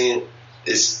what I'm saying?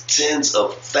 It's tens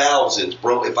of thousands,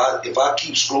 bro. If I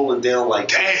keep scrolling down like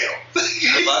damn.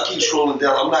 If I keep scrolling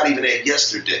down, I'm not even at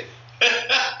yesterday.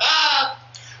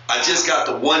 I just got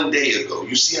the one day ago.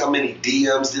 You see how many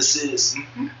DMs this is?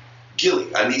 Mm-hmm. Gilly,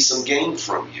 I need some game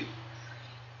from you.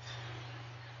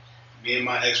 Me and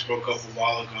my ex broke up a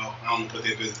while ago. I don't put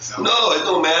their business out. No, it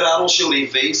don't matter. I don't show their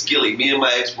face. Gilly, me and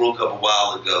my ex broke up a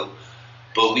while ago,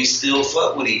 but we still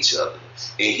fuck with each other.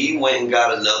 And he went and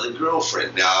got another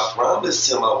girlfriend. Now, I promised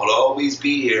him I would always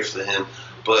be here for him,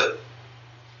 but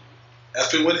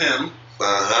effing with him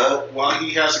while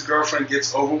he has a girlfriend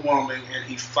gets overwhelming, and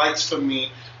he fights for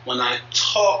me when I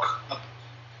talk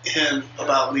him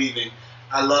about leaving.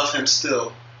 I love him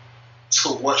still.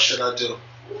 So what should I do?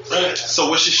 Right. So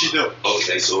what should she do?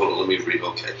 Okay, so hold on, let me read.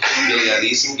 Okay. Gilly, I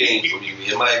need some game from you. Me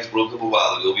and my ex broke up a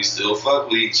while ago. We still fuck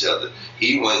with each other.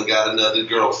 He went and got another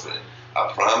girlfriend.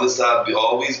 I promised I'd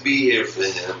always be here for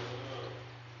him.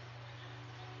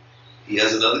 He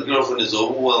has another girlfriend that's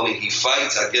overwhelming. He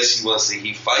fights, I guess you want to say,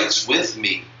 he fights with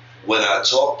me when I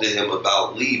talk to him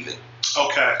about leaving.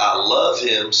 Okay. I love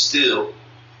him still,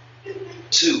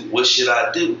 too. What should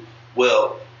I do?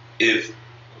 Well, if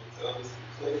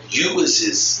you was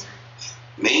his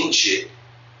main chick,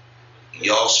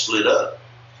 y'all split up.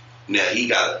 Now he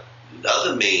got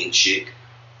another main chick,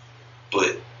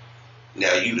 but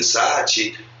now you the side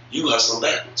chick, you hustling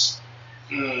backwards.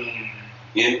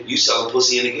 You selling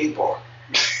pussy in a gay bar.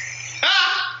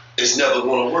 It's never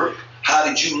going to work. How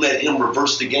did you let him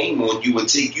reverse the game on you and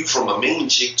take you from a main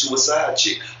chick to a side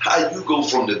chick? How you go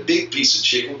from the big piece of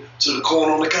chicken to the corn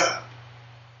on the cob?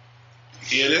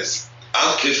 You hear this?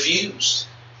 I'm confused.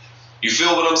 You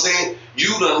feel what I'm saying?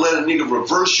 You done let a nigga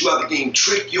reverse you out the game,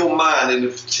 trick your mind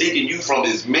into taking you from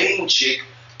his main chick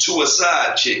to a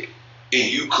side chick, and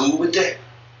you cool with that?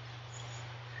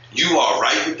 You all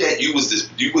right with that? You was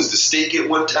the steak at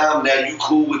one time, now you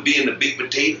cool with being the big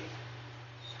potato?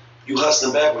 You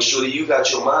hustling backwards, shorty, you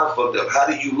got your mind fucked up. How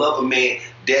do you love a man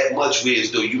that much where as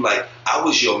though you like, I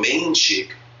was your main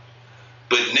chick,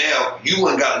 but now you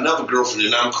ain't got another girlfriend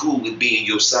and I'm cool with being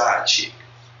your side chick?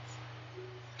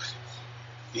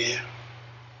 Yeah.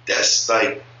 That's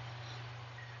like,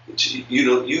 you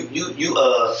know, you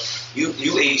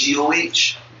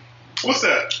AGOH. What's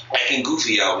that? Acting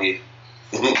goofy out here.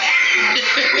 Did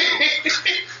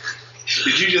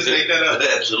you just make that up?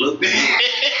 Absolutely.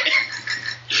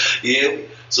 Yeah.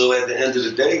 So at the end of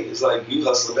the day, it's like you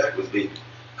hustling backwards, baby.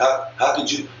 How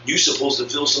could you supposed to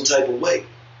feel some type of way?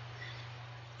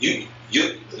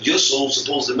 Your soul's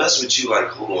supposed to mess with you like,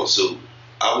 hold on, so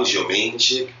I was your main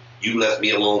chick You left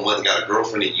me alone, went and got a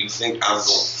girlfriend, and you think I'm going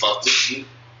to fuck with you?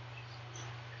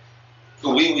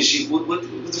 Where was you? What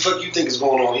the fuck you think is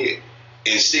going on here?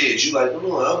 Instead, you like,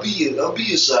 no, I'll be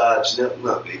your sides.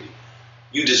 No, baby.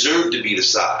 You deserve to be the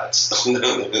sides,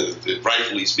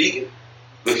 rightfully speaking.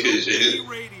 Because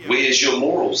where's your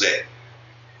morals at?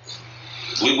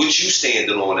 What you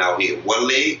standing on out here? One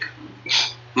leg?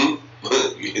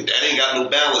 That ain't got no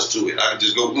balance to it. I can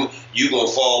just go, you gonna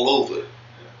fall over.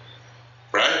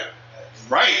 Right?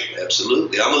 Right.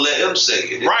 Absolutely. I'm gonna let him say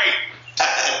it. Right.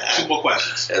 2 more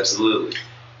questions. Absolutely.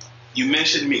 You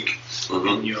mentioned Meek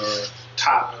in your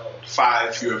top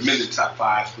 5, your amended top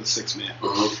 5 for the 6 Man.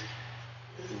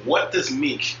 What does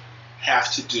Meek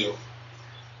have to do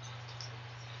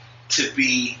to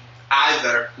be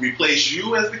either replace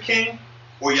you as the king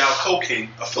or y'all co-king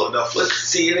of Philadelphia? Look,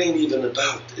 see, it ain't even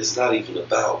about. It's not even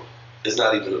about.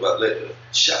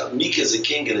 Meek is a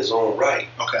king in his own right.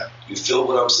 Okay. You feel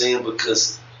what I'm saying?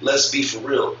 Because let's be for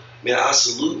real. Man, I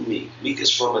salute Meek. Meek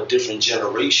is from a different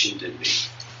generation than me.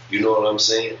 You know what I'm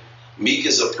saying? Meek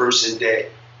is a person that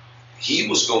he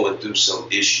was going through some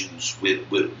issues with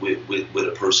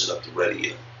a person up the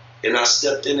radio. And I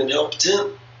stepped in and helped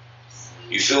him.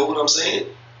 You feel what I'm saying?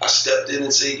 I stepped in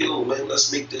and said, yo, man,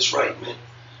 let's make this right, man.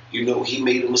 You know, he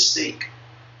made a mistake.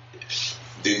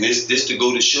 Then this to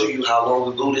go to show you how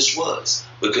long ago this was.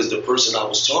 Because the person I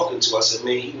was talking to, I said,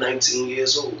 man, he's 19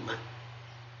 years old, man.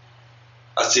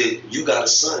 I said, you got a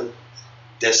son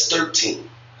that's 13.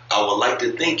 I would like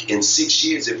to think in 6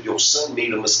 years, if your son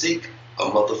made a mistake, a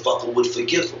motherfucker would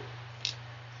forgive him.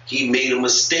 He made a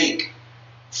mistake.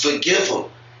 Forgive him.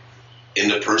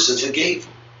 And the person forgave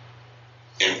him.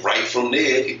 And right from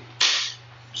there, it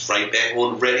was right back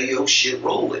on the radio, shit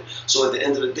rolling. So at the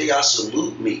end of the day, I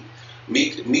salute Meek.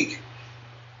 Meek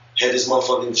had this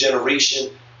motherfucking generation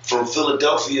from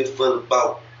Philadelphia for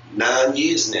about 9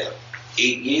 years now,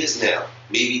 8 years now,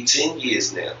 maybe 10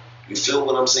 years now. You feel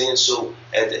what I'm saying? So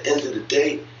at the end of the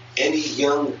day, any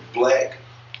young black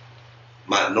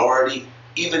minority,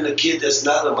 even the kid that's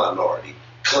not a minority,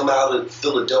 come out of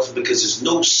Philadelphia because there's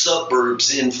no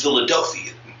suburbs in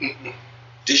Philadelphia.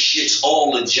 This shit's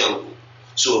all a jungle.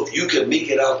 So if you can make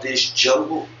it out this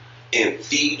jungle and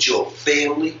feed your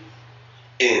family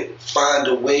and find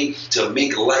a way to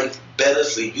make life better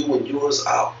for you and yours,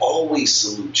 I'll always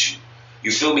salute you.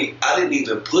 You feel me? I didn't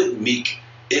even put Meek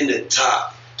in the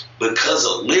top because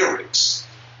of lyrics.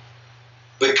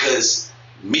 Because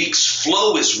Meek's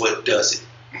flow is what does it.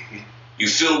 You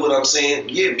feel what I'm saying?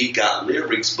 Yeah, Meek got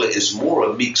lyrics, but it's more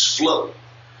of Meek's flow.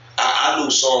 I know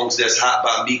songs that's hot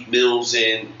by Meek Mills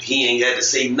and he ain't had to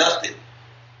say nothing.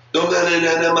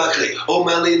 Oh,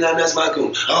 Melly, that's my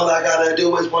coon. All I gotta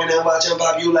do is point and watch and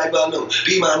pop you like balloon.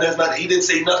 Be mine, that's my. He didn't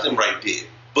say nothing right there,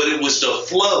 but it was the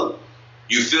flow.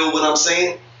 You feel what I'm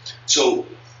saying? So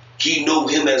he know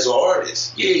him as an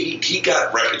artist. Yeah, he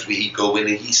got records where he go in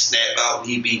and he snap out and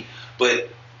he be, but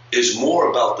it's more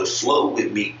about the flow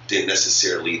with Meek than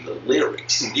necessarily the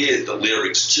lyrics. Yeah, the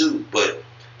lyrics too, but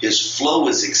his flow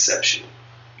is exceptional.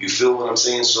 You feel what I'm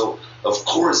saying? So of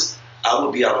course, I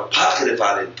would be out of pocket if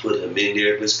I didn't put him in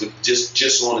there, but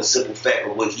just on the simple fact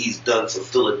of what he's done for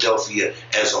Philadelphia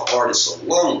as an artist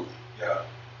alone. Yeah.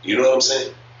 You know what I'm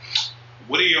saying?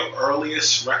 What are your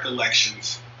earliest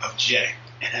recollections of Jay?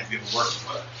 And have you ever worked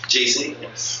with Jay-Z?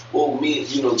 Yes. Well,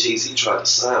 Jay-Z tried to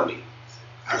sign me.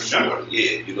 I remember.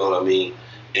 Yeah, you know what I mean?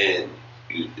 And,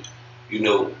 you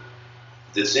know,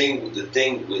 the thing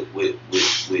with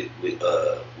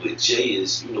Jay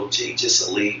is, you know, Jay just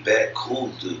a laid back, cool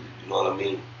dude. You know what I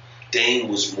mean? Dame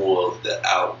was more of the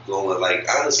outgoing. Like,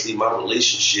 honestly, my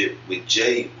relationship with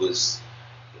Jay was,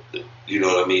 you know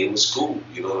what I mean? It was cool.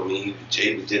 You know what I mean?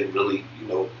 Jay didn't really, you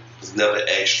know, was never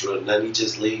extra. Nothing. He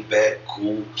just laid back,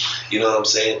 cool. You know what I'm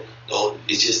saying? No,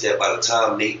 it's just that by the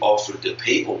time they offered the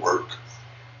paperwork,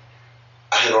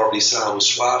 I had already signed with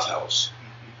Suave House.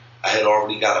 I had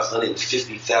already got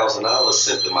 $150,000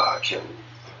 sent to my account.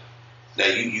 Now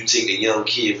you take a young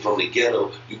kid from the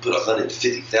ghetto, you put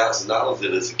 $150,000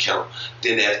 in his account.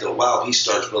 Then after a while, he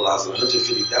starts realizing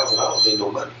 $150,000 ain't no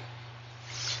money.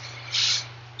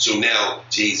 So now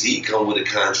Jay-Z come with a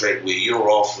contract where you're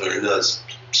offering us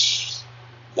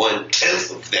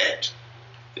 1/10 of that.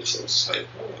 It's like,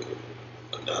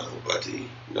 no, buddy,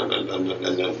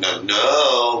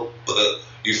 no. But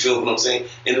you feel what I'm saying?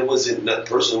 And it wasn't nothing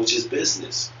personal, which is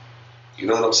business. You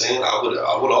know what I'm saying?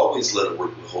 I would always let it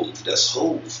work with Hove. That's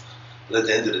Hove. But at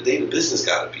the end of the day, the business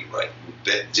got to be right.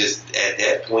 Just at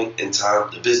that point in time,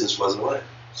 the business wasn't right.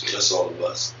 So that's all it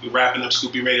was. We're wrapping up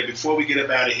Scoop B Radio. Before we get up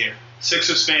out of here,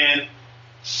 Sixers fan,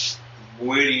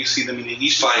 where do you see them in the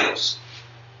East Finals?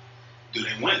 Do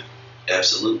they win?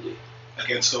 Absolutely.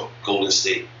 Against who? Golden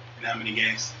State. In how many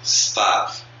games?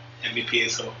 5. MVP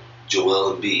is who?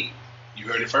 Joel Embiid. You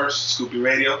heard it first. Scoop B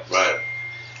Radio. Right.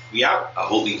 We out. I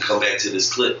hope we can come back to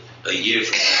this clip a year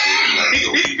from now. Like,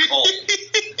 yo, we called.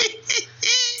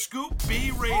 Scoop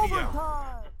B Radio.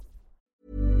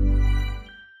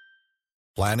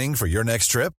 Planning for your next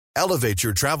trip? Elevate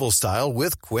your travel style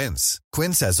with Quince.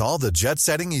 Quince has all the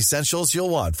jet-setting essentials you'll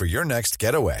want for your next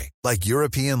getaway, like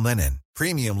European linen,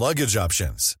 premium luggage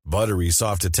options, buttery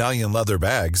soft Italian leather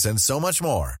bags, and so much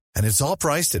more. And it's all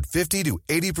priced at 50 to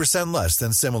 80% less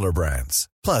than similar brands.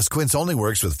 Plus, Quince only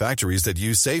works with factories that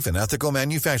use safe and ethical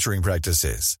manufacturing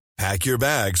practices. Pack your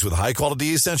bags with high-quality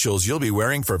essentials you'll be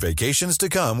wearing for vacations to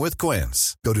come with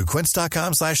Quince. Go to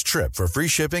quince.com/trip for free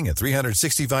shipping and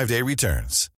 365-day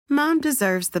returns. Mom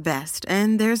deserves the best,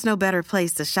 and there's no better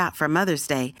place to shop for Mother's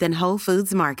Day than Whole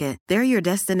Foods Market. They're your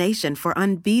destination for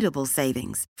unbeatable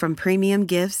savings, from premium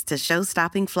gifts to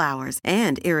show-stopping flowers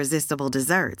and irresistible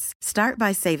desserts. Start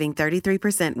by saving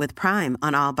 33% with Prime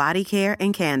on all body care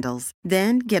and candles.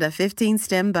 Then get a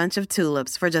 15-stem bunch of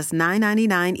tulips for just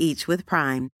 $9.99 each with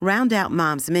Prime. Round out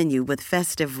Mom's menu with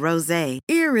festive rosé,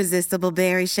 irresistible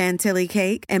berry chantilly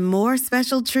cake, and more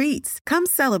special treats. Come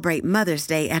celebrate Mother's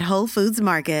Day at Whole Foods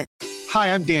Market.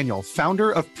 Hi, I'm Daniel, founder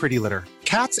of Pretty Litter.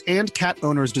 Cats and cat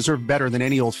owners deserve better than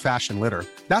any old-fashioned litter.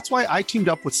 That's why I teamed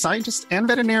up with scientists and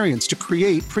veterinarians to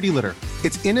create Pretty Litter.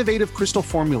 Its innovative crystal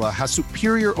formula has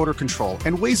superior odor control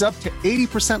and weighs up to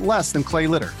 80% less than clay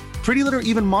litter. Pretty Litter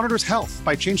even monitors health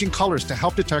by changing colors to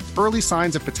help detect early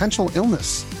signs of potential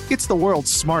illness. It's the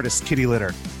world's smartest kitty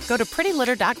litter. Go to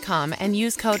prettylitter.com and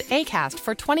use code ACAST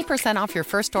for 20% off your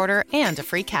first order and a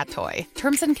free cat toy.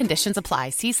 Terms and conditions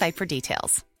apply. See site for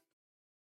details.